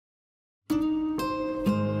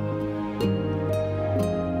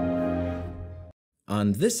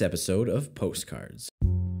on this episode of Postcards.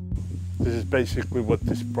 This is basically what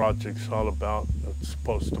this project's all about. It's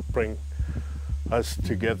supposed to bring us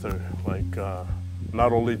together, like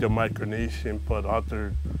not only the Micronesian, but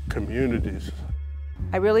other communities.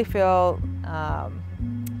 I really feel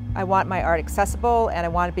I want my art accessible, and I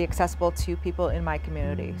want to be accessible to people in my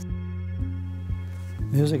community.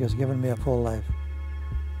 Music has given me a full life,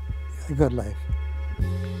 a good life.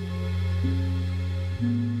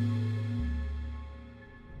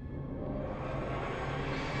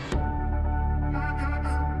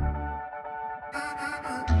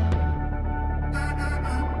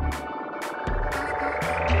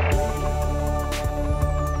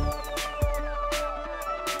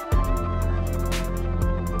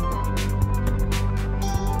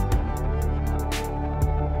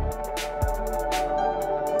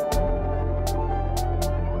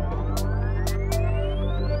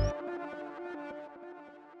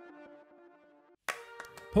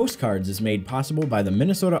 Postcards is made possible by the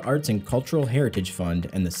Minnesota Arts and Cultural Heritage Fund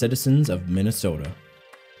and the citizens of Minnesota.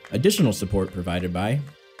 Additional support provided by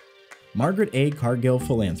Margaret A. Cargill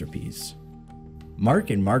Philanthropies, Mark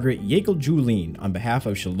and Margaret Yakel-Julien on behalf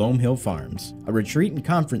of Shalom Hill Farms, a retreat and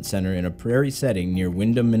conference center in a prairie setting near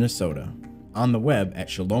Windham, Minnesota. On the web at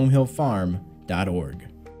shalomhillfarm.org.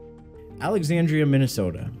 Alexandria,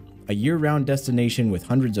 Minnesota, a year-round destination with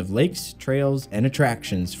hundreds of lakes, trails, and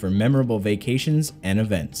attractions for memorable vacations and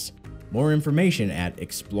events. More information at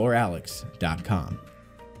explorealex.com.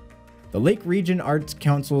 The Lake Region Arts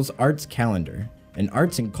Council's Arts Calendar, an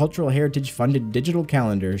arts and cultural heritage-funded digital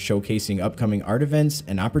calendar showcasing upcoming art events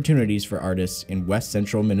and opportunities for artists in West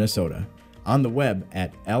Central Minnesota. On the web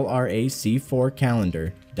at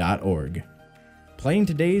lrac4calendar.org. Playing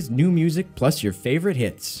today's new music plus your favorite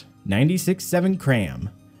hits. 96.7 Cram.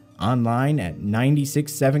 Online at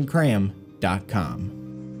 967cram.com.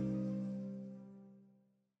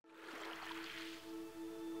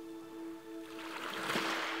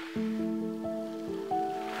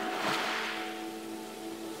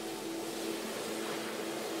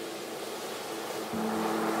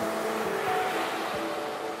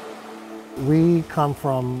 We come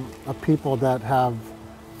from a people that have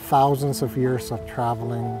thousands of years of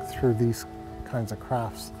traveling through these kinds of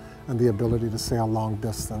crafts and the ability to sail long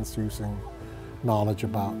distance using knowledge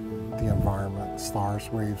about the environment, stars,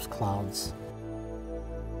 waves, clouds.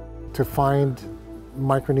 To find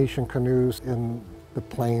Micronesian canoes in the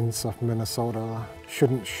plains of Minnesota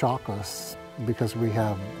shouldn't shock us because we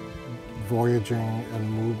have voyaging and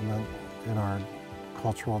movement in our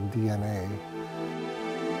cultural DNA.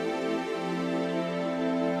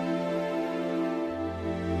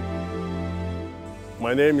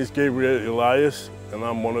 My name is Gabriel Elias, and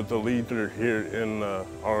I'm one of the leaders here in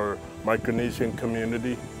our Micronesian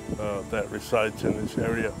community that resides in this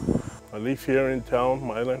area. I live here in town,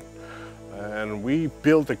 Milan, and we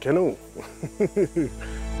built a canoe.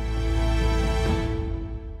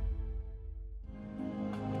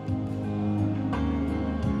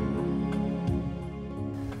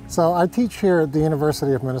 So I teach here at the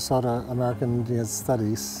University of Minnesota American Indian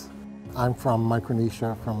Studies. I'm from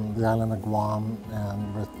Micronesia, from the island of Guam,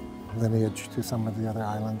 and with lineage to some of the other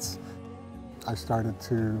islands. I started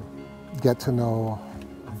to get to know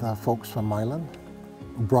the folks from Milan.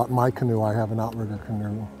 Brought my canoe. I have an outrigger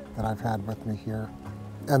canoe that I've had with me here.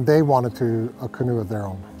 And they wanted a canoe of their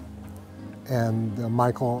own. And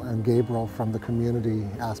Michael and Gabriel from the community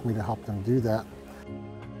asked me to help them do that.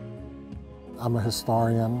 I'm a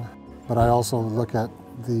historian, but I also look at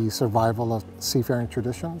the survival of seafaring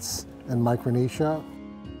traditions in Micronesia.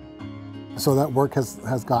 So that work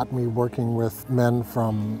has got me working with men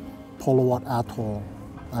from Polowat Atoll.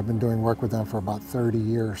 I've been doing work with them for about 30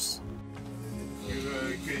 years.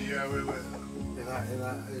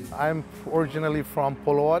 I'm originally from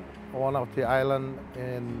Polowat, one of the islands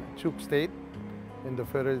in Chuuk State, in the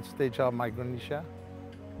federal state of Micronesia.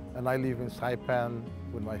 And I live in Saipan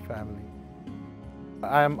with my family.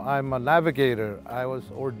 I'm a navigator. I was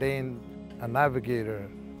ordained a navigator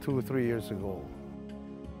 2 or 3 years ago.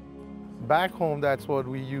 Back home, that's what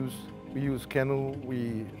we use. We use canoe,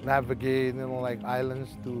 we navigate, like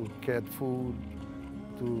islands to get food,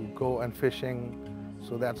 to go and fishing.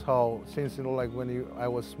 So that's how, since, like when I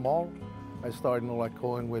was small, I started, like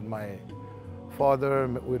going with my father,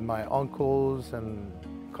 with my uncles and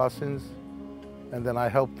cousins. And then I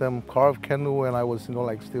helped them carve canoe, and I was,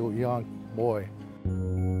 like still a young boy.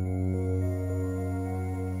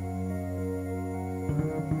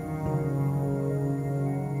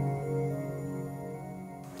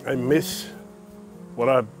 I miss what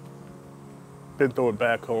I've been doing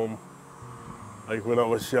back home. Like when I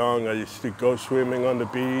was young, I used to go swimming on the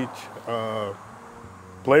beach.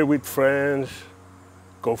 play with friends,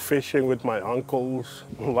 go fishing with my uncles.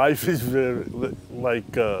 Life is very,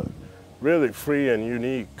 really free and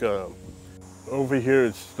unique. Over here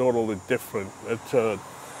it's totally different. It's a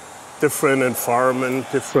different environment,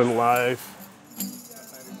 different life.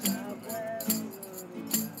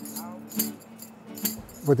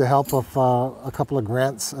 With the help of a couple of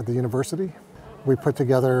grants at the university, we put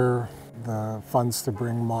together the funds to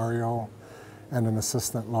bring Mario and an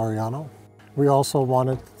assistant, Laureano. We also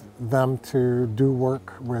wanted them to do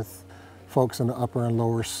work with folks in the Upper and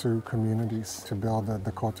Lower Sioux communities to build a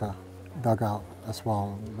Dakota dugout as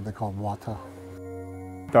well, what they call WWII.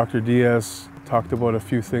 Dr. Diaz talked about a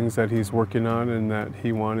few things that he's working on and that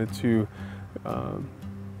he wanted to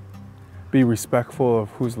be respectful of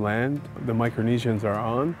whose land the Micronesians are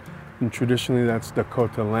on, and traditionally that's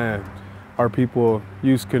Dakota land. Our people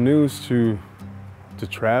use canoes to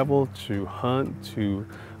travel, to hunt, to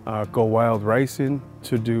go wild ricing,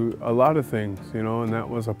 to do a lot of things, you know, and that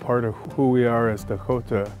was a part of who we are as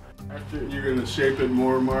Dakota. You're going to shape it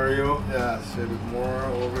more, Mario? Yeah, shape it more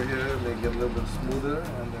over here, make it a little bit smoother.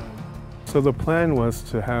 And then... So the plan was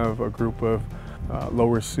to have a group of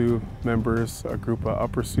Lower Sioux members, a group of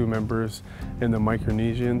Upper Sioux members, and the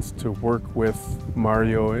Micronesians to work with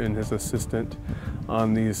Mario and his assistant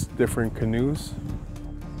on these different canoes.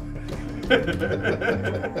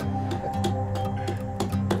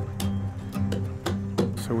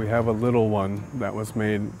 So we have a little one that was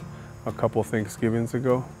made a couple Thanksgivings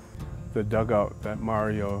ago. The dugout that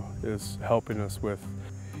Mario is helping us with.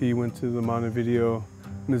 He went to the Montevideo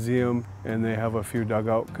Museum and they have a few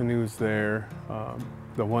dugout canoes there.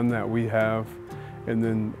 The one that we have, and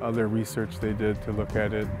then other research they did to look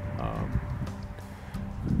at it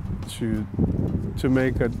to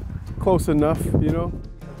make it close enough, you know?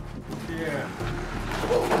 Yeah.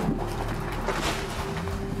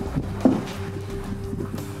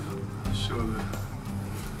 Show the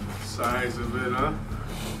size of it, huh?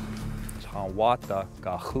 Wata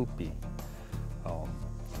gahupi.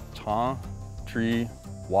 Chang, tree,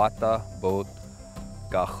 wata, boat.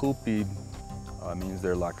 Gahupi means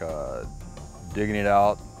they're like digging it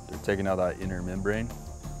out. They're taking out that inner membrane.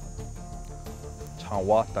 Chang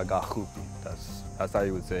wata gahupi. That's how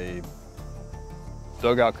you would say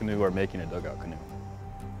dugout canoe or making a dugout canoe.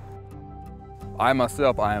 I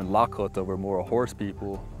myself, I am Lakota. We're more horse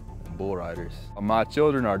people, bull riders. My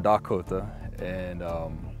children are Dakota, and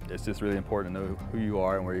it's just really important to know who you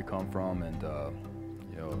are and where you come from, and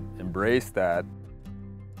you know, embrace that.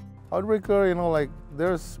 Outrigger, you know, like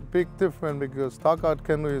there's big difference because dugout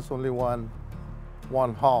canoe is only one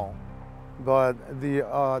hull, but the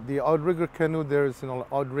outrigger canoe, there's, you know,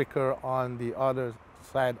 outrigger on the other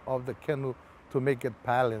side of the canoe to make it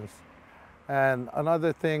balance. And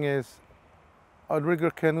another thing is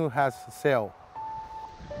outrigger canoe has a sail.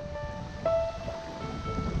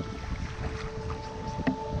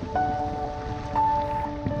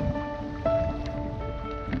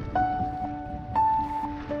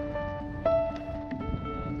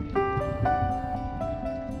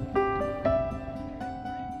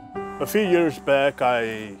 A few years back,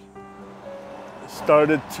 I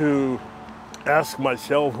started to ask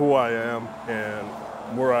myself who I am and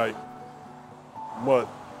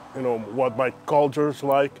what my culture's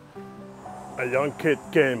like. A young kid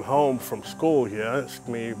came home from school. He asked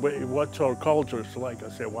me, "Wait, what's our culture's like?" I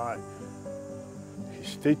said, "Why?"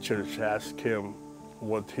 His teachers asked him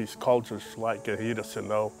what his culture's like, and he doesn't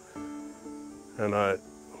know. And I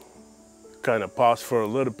kind of paused for a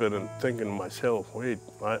little bit and thinking to myself, wait,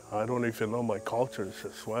 I don't even know my cultures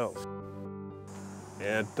as well.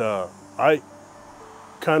 And I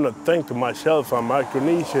kind of think to myself, I'm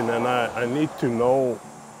Micronesian, and I need to know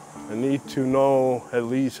at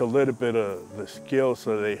least a little bit of the skills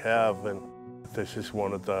that they have, and this is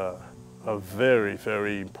one of the very,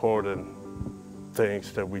 very important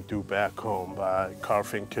things that we do back home by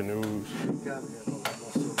carving canoes.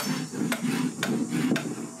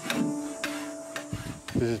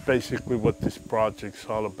 This is basically what this project's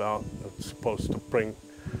all about. It's supposed to bring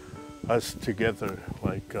us together,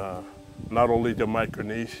 like not only the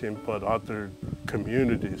Micronesian, but other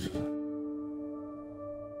communities.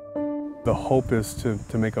 The hope is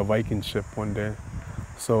to make a Viking ship one day.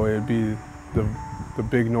 So it'd be the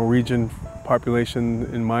big Norwegian population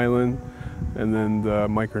in Milan, and then the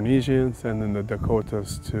Micronesians, and then the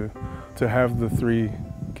Dakotas to have the three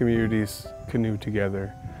communities canoe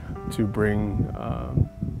together to bring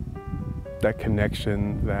that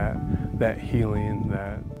connection, that healing,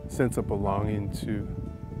 that sense of belonging to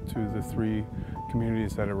the three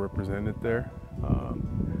communities that are represented there.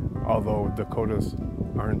 Although Dakotas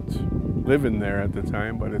aren't living there at the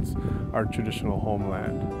time, but it's our traditional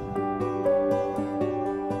homeland.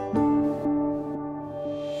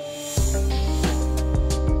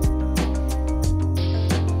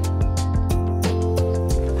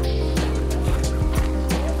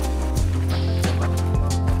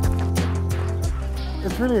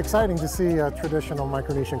 It's really exciting to see a traditional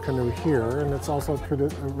Micronesian canoe here, and it's also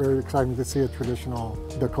very exciting to see a traditional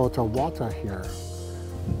Dakota wata here.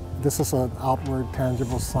 This is an outward,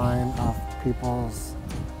 tangible sign of people's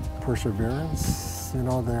perseverance. You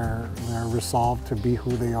know, their resolve to be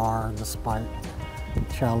who they are despite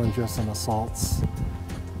challenges and assaults.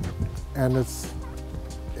 And it's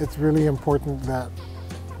really important that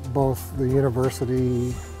both the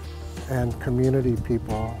university and community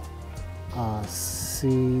people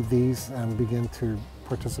see these and begin to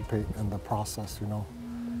participate in the process, you know.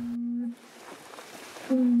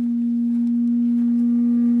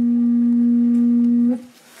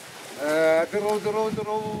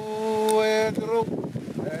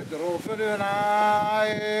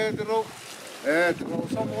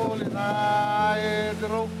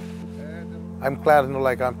 I'm glad, you know,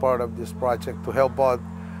 like I'm part of this project to help out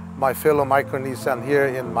my fellow Micronesian here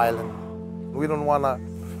in Milan. We don't want to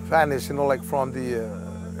vanish, you know, like from the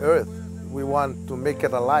earth. We want to make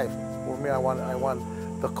it alive. For me, I want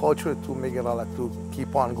the culture to make it alive, to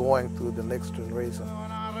keep on going to the next generation.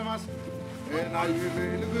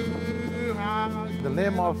 The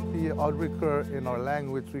name of the outrigger in our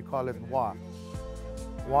language, we call it wa.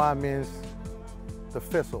 Wa means the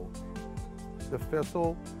vessel. The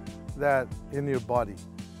vessel that in your body,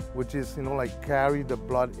 which is, you know, like carry the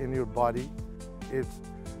blood in your body. It's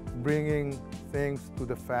bringing things to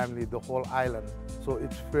the family, the whole island. So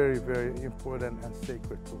it's very, very important and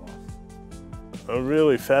sacred to us. I'm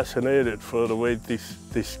really fascinated for the way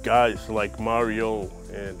these guys like Mario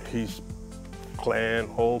and his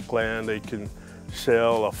whole clan, they can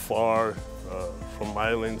sail afar from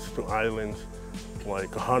islands to islands,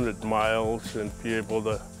 like 100 miles, and be able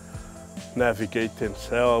to navigate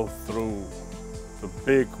themselves through the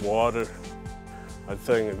big water. I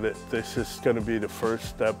think that this is going to be the first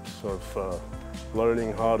steps of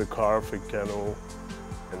learning how to carve a canoe,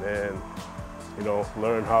 and then, you know,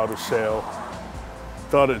 learn how to sail.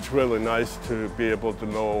 Thought it's really nice to be able to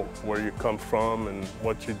know where you come from and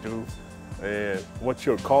what you do and what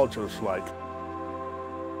your culture is like.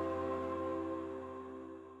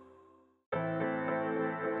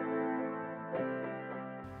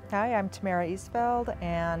 Hi, I'm Tamara Isfeld,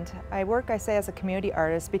 and I work, I say, as a community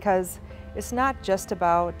artist because it's not just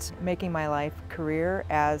about making my life career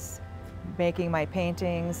as making my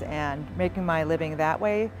paintings and making my living that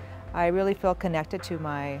way. I really feel connected to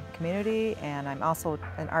my community, and I'm also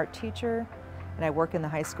an art teacher, and I work in the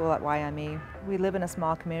high school at WWII. We live in a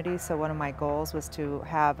small community, so one of my goals was to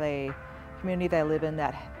have a community that I live in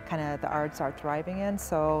that kind of the arts are thriving in.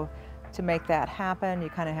 So to make that happen, you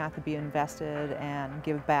kind of have to be invested and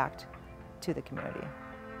give back to the community.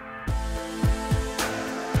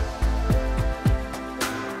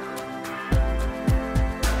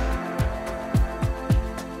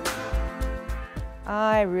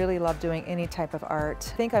 I really love doing any type of art.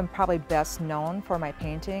 I think I'm probably best known for my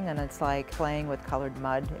painting, and it's like playing with colored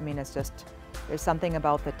mud. I mean, it's just, there's something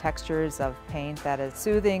about the textures of paint that is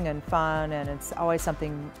soothing and fun, and it's always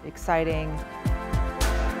something exciting.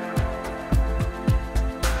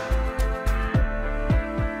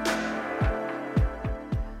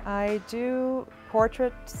 I do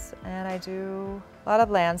portraits and I do a lot of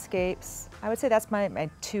landscapes. I would say that's my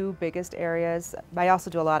two biggest areas. I also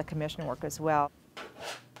do a lot of commission work as well.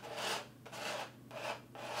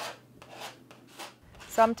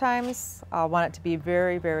 Sometimes I'll want it to be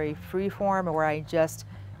very, very free-form, where I just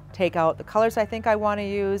take out the colors I think I want to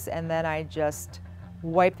use, and then I just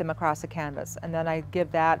wipe them across the canvas. And then I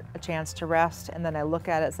give that a chance to rest, and then I look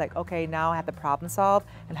at it, it's like, okay, now I have to problem solve,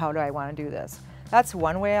 and how do I want to do this? That's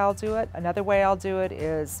one way I'll do it. Another way I'll do it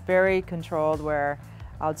is very controlled, where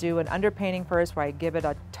I'll do an underpainting first, where I give it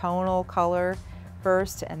a tonal color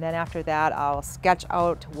first, and then after that I'll sketch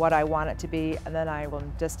out what I want it to be, and then I will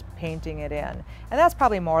just painting it in. And that's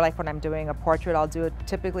probably more like when I'm doing a portrait. I'll do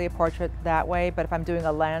typically a portrait that way, but if I'm doing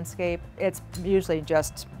a landscape, it's usually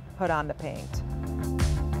just put on the paint.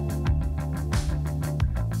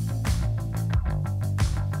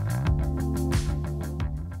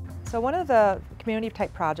 So one of the community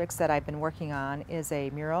type projects that I've been working on is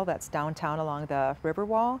a mural that's downtown along the river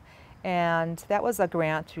wall. And that was a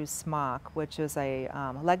grant through SMOC, which is a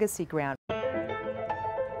legacy grant.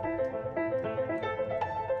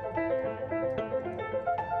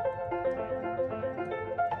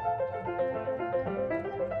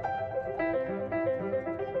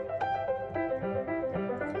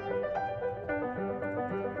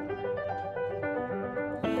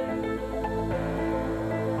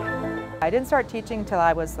 I didn't start teaching until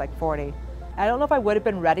I was like 40. I don't know if I would have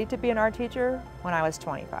been ready to be an art teacher when I was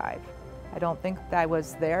 25. I don't think that I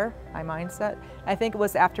was there, my mindset. I think it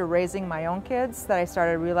was after raising my own kids that I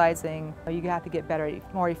started realizing you have to get better,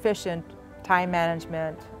 more efficient, time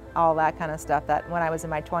management, all that kind of stuff that when I was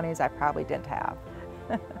in my 20s I probably didn't have.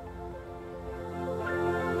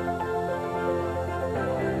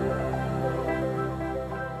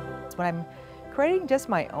 When I'm creating just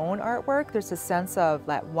my own artwork, there's a sense of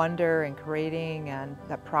that wonder and creating and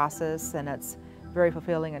that process, and it's very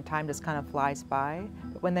fulfilling and time just kind of flies by.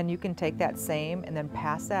 But when then you can take that same and then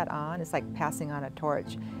pass that on, it's like passing on a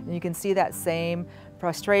torch. And you can see that same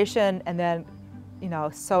frustration and then, you know,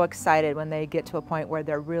 so excited when they get to a point where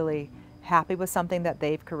they're really happy with something that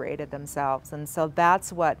they've created themselves. And so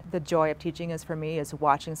that's what the joy of teaching is for me, is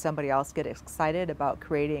watching somebody else get excited about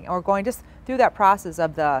creating or going just through that process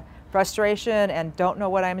of the frustration and don't know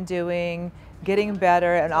what I'm doing, getting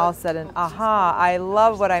better, and all of a sudden, aha, I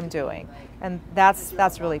love what I'm doing. And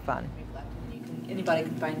that's really fun. Anybody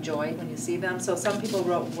can find joy when you see them. So some people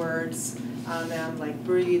wrote words on them like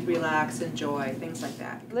breathe, relax, enjoy, things like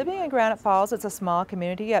that. Living in Granite Falls, it's a small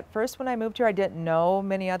community. At first when I moved here, I didn't know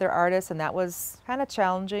many other artists, and that was kind of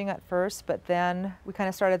challenging at first, but then we kind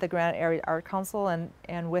of started the Granite Area Art Council,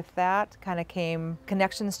 and with that kind of came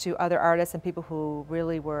connections to other artists and people who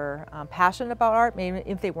really were passionate about art, maybe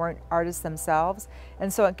if they weren't artists themselves.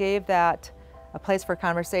 And so it gave that a place for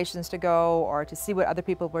conversations to go or to see what other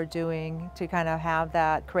people were doing, to kind of have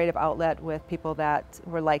that creative outlet with people that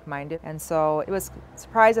were like-minded. And so it was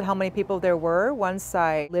surprised at how many people there were once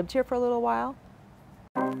I lived here for a little while.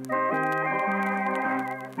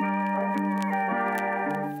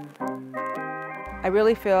 I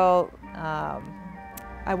really feel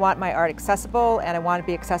I want my art accessible, and I want to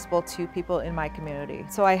be accessible to people in my community.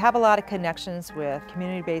 So I have a lot of connections with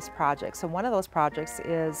community-based projects. So one of those projects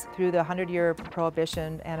is through the 100-year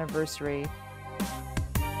Prohibition anniversary.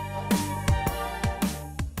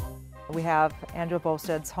 We have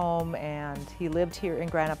Capper-Volstead's home, and he lived here in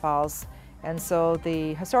Granite Falls. And so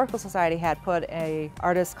the Historical Society had put an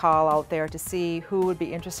artist call out there to see who would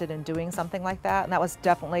be interested in doing something like that. And that was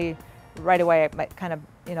definitely right away, it kind of,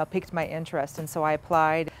 you know, piqued my interest, and so I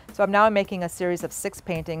applied. So I'm now making a series of 6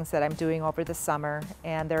 paintings that I'm doing over the summer,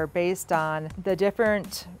 and they're based on the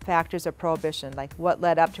different factors of Prohibition, like what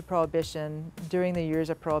led up to Prohibition, during the years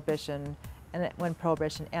of Prohibition, and when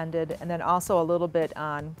Prohibition ended, and then also a little bit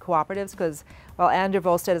on cooperatives, because while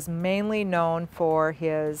Capper-Volstead is mainly known for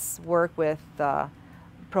his work with the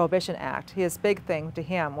Prohibition Act, his big thing to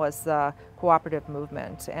him was the cooperative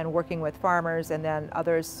movement and working with farmers and then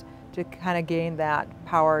others to kind of gain that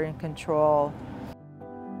power and control.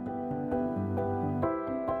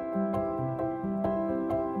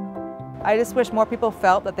 I just wish more people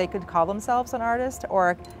felt that they could call themselves an artist,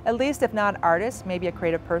 or at least if not artist, maybe a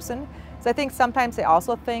creative person. So I think sometimes they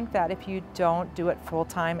also think that if you don't do it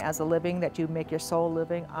full-time as a living, that you make your sole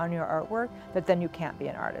living on your artwork, that then you can't be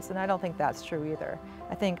an artist. And I don't think that's true either.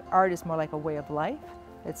 I think art is more like a way of life.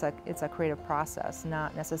 It's a creative process,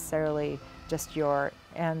 not necessarily just your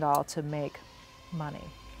end-all to make money.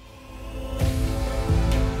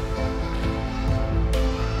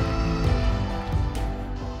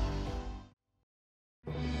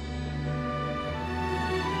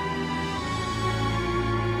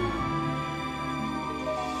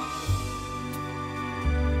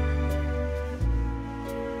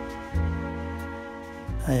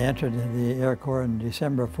 I entered the Air Corps in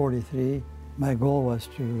December of '43. My goal was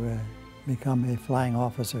to become a flying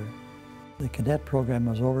officer. The cadet program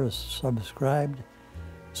was oversubscribed,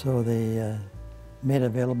 so they made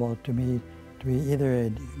available to me to be either a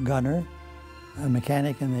gunner, a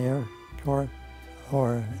mechanic in the Air Corps,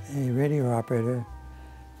 or a radio operator,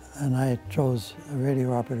 and I chose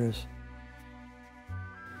radio operators.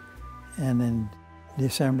 And in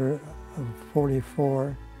December of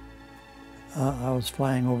 '44, I was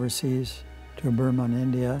flying overseas to Burma and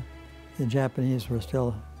India. The Japanese were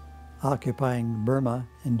still occupying Burma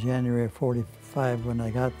in January of '45 when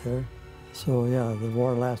I got there. So yeah, the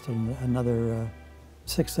war lasted another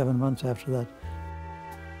 6-7 months after that.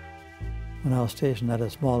 When I was stationed at a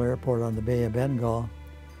small airport on the Bay of Bengal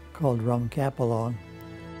called Capper-Volstead.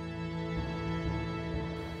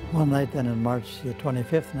 One night then on March the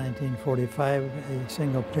 25th, 1945, a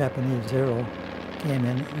single Japanese Zero came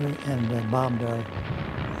in and bombed our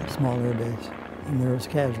small air base, and there was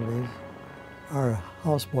casualties. Our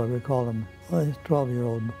houseboy, we called him, well, he's a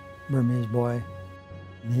 12-year-old Burmese boy,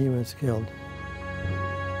 and he was killed.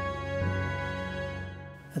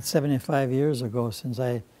 That's 75 years ago since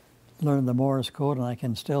I learned the Morse code, and I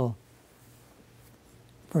can still,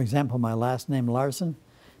 for example, my last name Larsen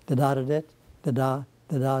da-da-da-dit, da-da,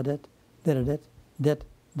 da-da-dit, dit-a-dit, dit,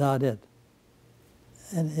 da-dit.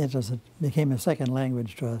 And it became a second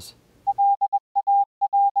language to us.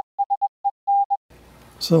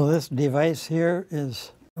 So this device here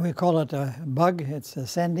is, we call it a bug. It's a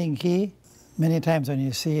sending key. Many times when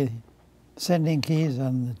you see sending keys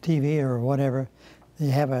on the TV or whatever, they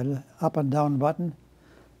have an up and down button.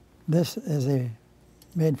 This is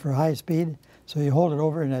made for high speed, so you hold it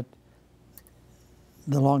over and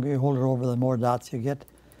the longer you hold it over, the more dots you get.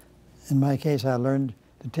 In my case, I learned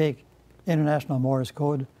to take International Morse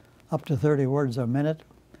code up to 30 words a minute,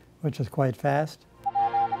 which is quite fast.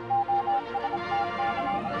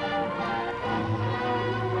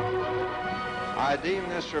 I deem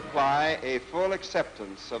this reply a full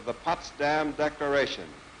acceptance of the Potsdam Declaration,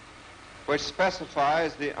 which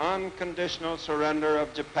specifies the unconditional surrender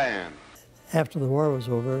of Japan. After the war was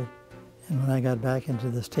over, and when I got back into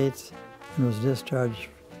the States and was discharged,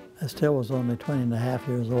 I still was only 20 and a half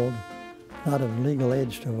years old, not of legal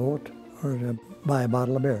age to vote or to buy a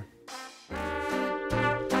bottle of beer.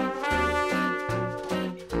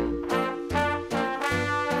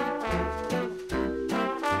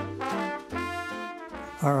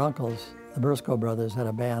 Our uncles, the Briscoe brothers, had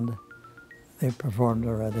a band. They performed,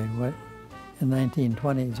 or they went in the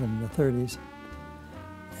 1920s and the 30s.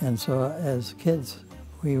 And so as kids,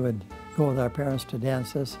 we would go with our parents to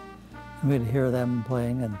dances, and we'd hear them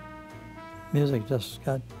playing, and music just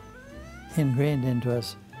got ingrained into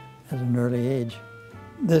us at an early age.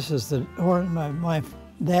 This is the horn my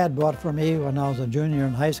dad bought for me when I was a junior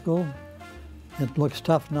in high school. It looks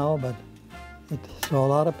tough now, but it saw a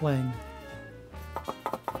lot of playing.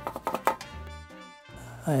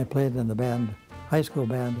 I played in the band, high school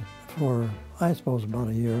band, for, I suppose, about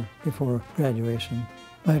a year before graduation.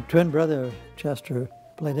 My twin brother, Chester,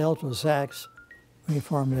 played alto sax. We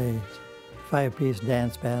formed a 5-piece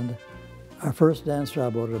dance band. Our first dance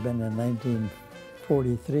job would have been in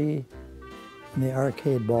 1943 in the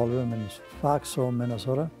Arcade Ballroom in Foxhome,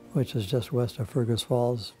 Minnesota, which is just west of Fergus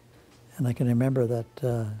Falls. And I can remember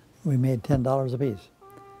that we made $10 apiece,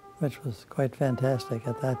 which was quite fantastic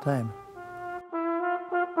at that time.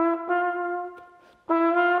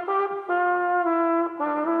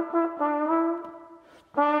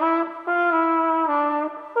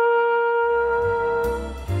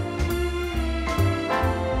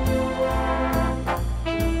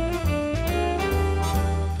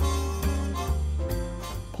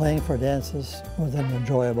 Playing for dances was an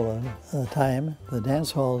enjoyable time. The dance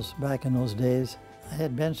halls back in those days, I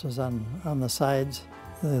had benches on the sides.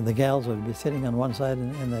 The gals would be sitting on one side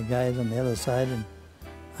and the guys on the other side, and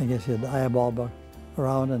I guess you'd eyeball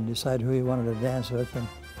around and decide who you wanted to dance with. And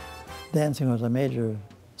dancing was a major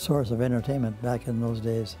source of entertainment back in those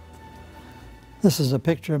days. This is a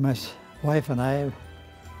picture of my wife and I.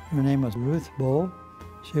 Her name was Ruth Bowe.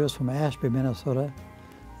 She was from Ashby, Minnesota.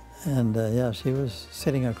 And yeah, she was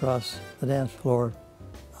sitting across the dance floor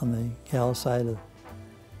on the gal side,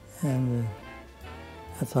 and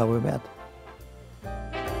that's how we met.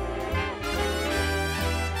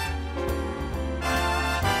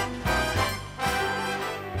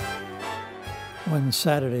 One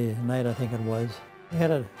Saturday night, I think it was, we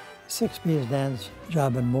had a 6-piece dance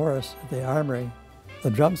job in Morris at the Armory.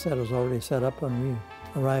 The drum set was already set up when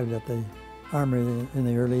we arrived at the Armory in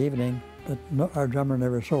the early evening. But no, our drummer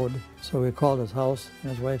never showed, so we called his house,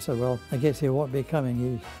 and his wife said, well, I guess he won't be coming.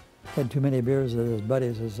 He had too many beers with his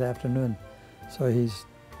buddies this afternoon, so he's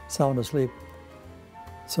sound asleep.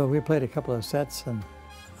 So we played a couple of sets, and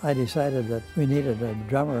I decided that we needed a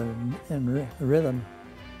drummer in rhythm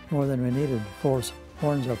more than we needed 4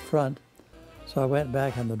 horns up front. So I went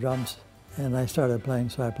back on the drums, and I started playing,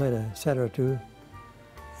 so I played a set or two,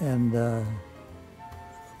 and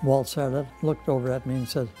Walt started, looked over at me and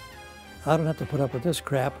said, I don't have to put up with this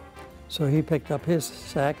crap. So he picked up his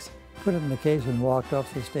sax, put it in the case, and walked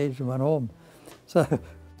off the stage and went home. So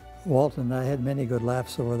Walt and I had many good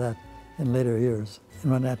laughs over that in later years.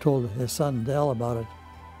 And when I told his son Del about it,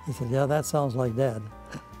 he said, yeah, that sounds like Dad.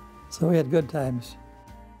 So we had good times.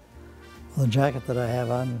 The jacket that I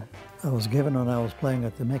have on, I was given when I was playing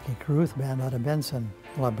with the Mickey Carruth band out of Benson.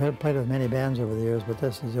 Well, I've played with many bands over the years, but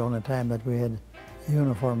this is the only time that we had a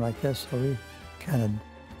uniform like this, so we kind of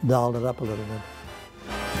dolled it up a little bit.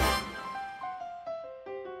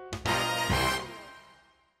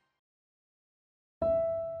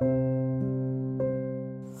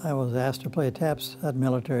 I was asked to play taps at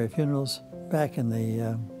military funerals back in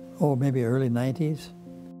the, maybe early 90s.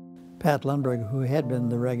 Pat Lundberg, who had been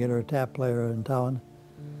the regular tap player in town,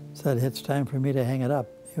 said it's time for me to hang it up.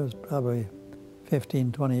 He was probably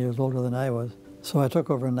 15, 20 years older than I was. So I took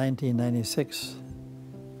over in 1996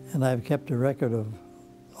 And I've kept a record of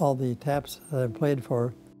all the taps that I've played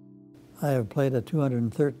for. I have played at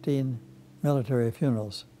 213 military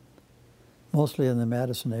funerals, mostly in the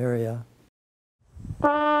Madison area.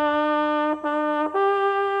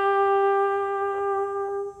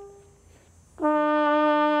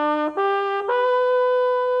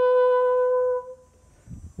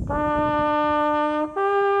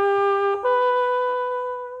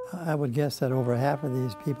 I would guess that over half of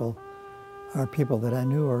these people are people that I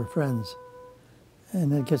knew or friends.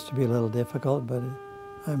 And it gets to be a little difficult, but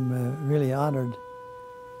I'm really honored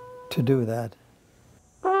to do that.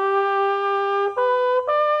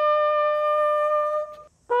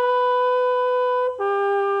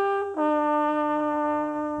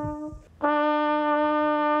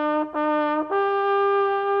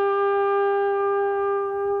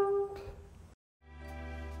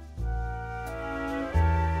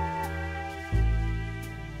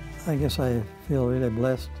 I guess I feel really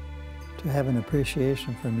blessed to have an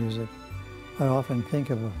appreciation for music. I often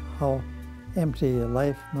think of how empty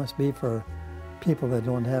life must be for people that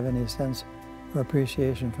don't have any sense or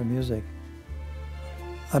appreciation for music.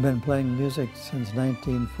 I've been playing music since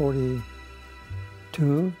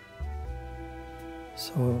 1942,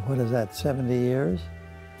 so what is that, 70 years?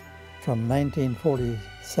 From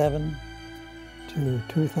 1947 to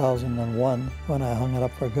 2001, when I hung it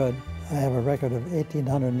up for good. I have a record of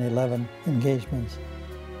 1,811 engagements.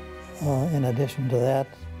 In addition to that,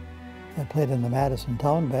 I played in the Madison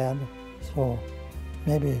Town Band, so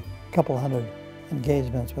maybe a couple hundred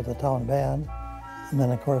engagements with the town band. And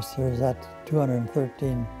then, of course, there's that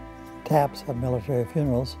 213 taps at military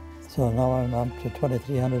funerals. So now I'm up to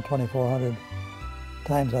 2,300, 2,400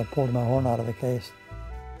 times I've pulled my horn out of the case.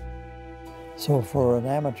 So for an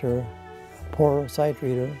amateur, a poor sight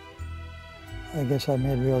reader, I guess I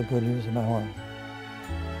made real good use of my horn.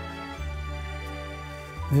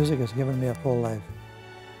 Music has given me a full life,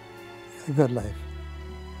 a good life.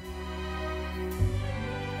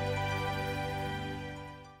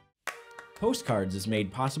 Postcards is made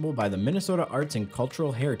possible by the Minnesota Arts and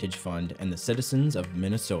Cultural Heritage Fund and the citizens of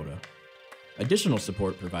Minnesota. Additional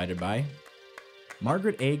support provided by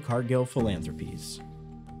Margaret A. Cargill Philanthropies,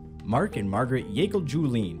 Mark and Margaret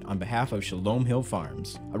Yakel-Julien on behalf of Shalom Hill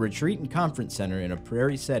Farms, a retreat and conference center in a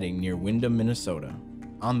prairie setting near Windham, Minnesota.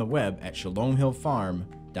 On the web at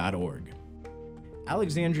shalomhillfarm.org.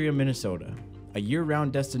 Alexandria, Minnesota, a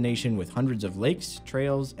year-round destination with hundreds of lakes,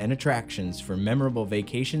 trails, and attractions for memorable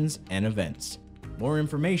vacations and events. More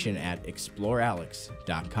information at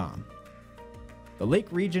explorealex.com. The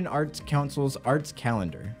Lake Region Arts Council's Arts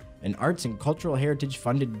Calendar, an arts and cultural heritage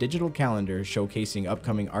funded digital calendar showcasing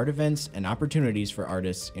upcoming art events and opportunities for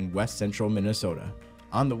artists in West Central Minnesota.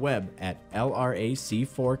 On the web at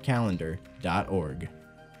lrac4calendar.org.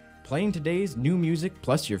 Playing today's new music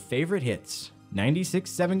plus your favorite hits,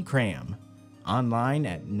 96.7 Cram. Online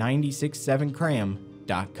at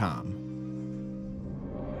 967cram.com.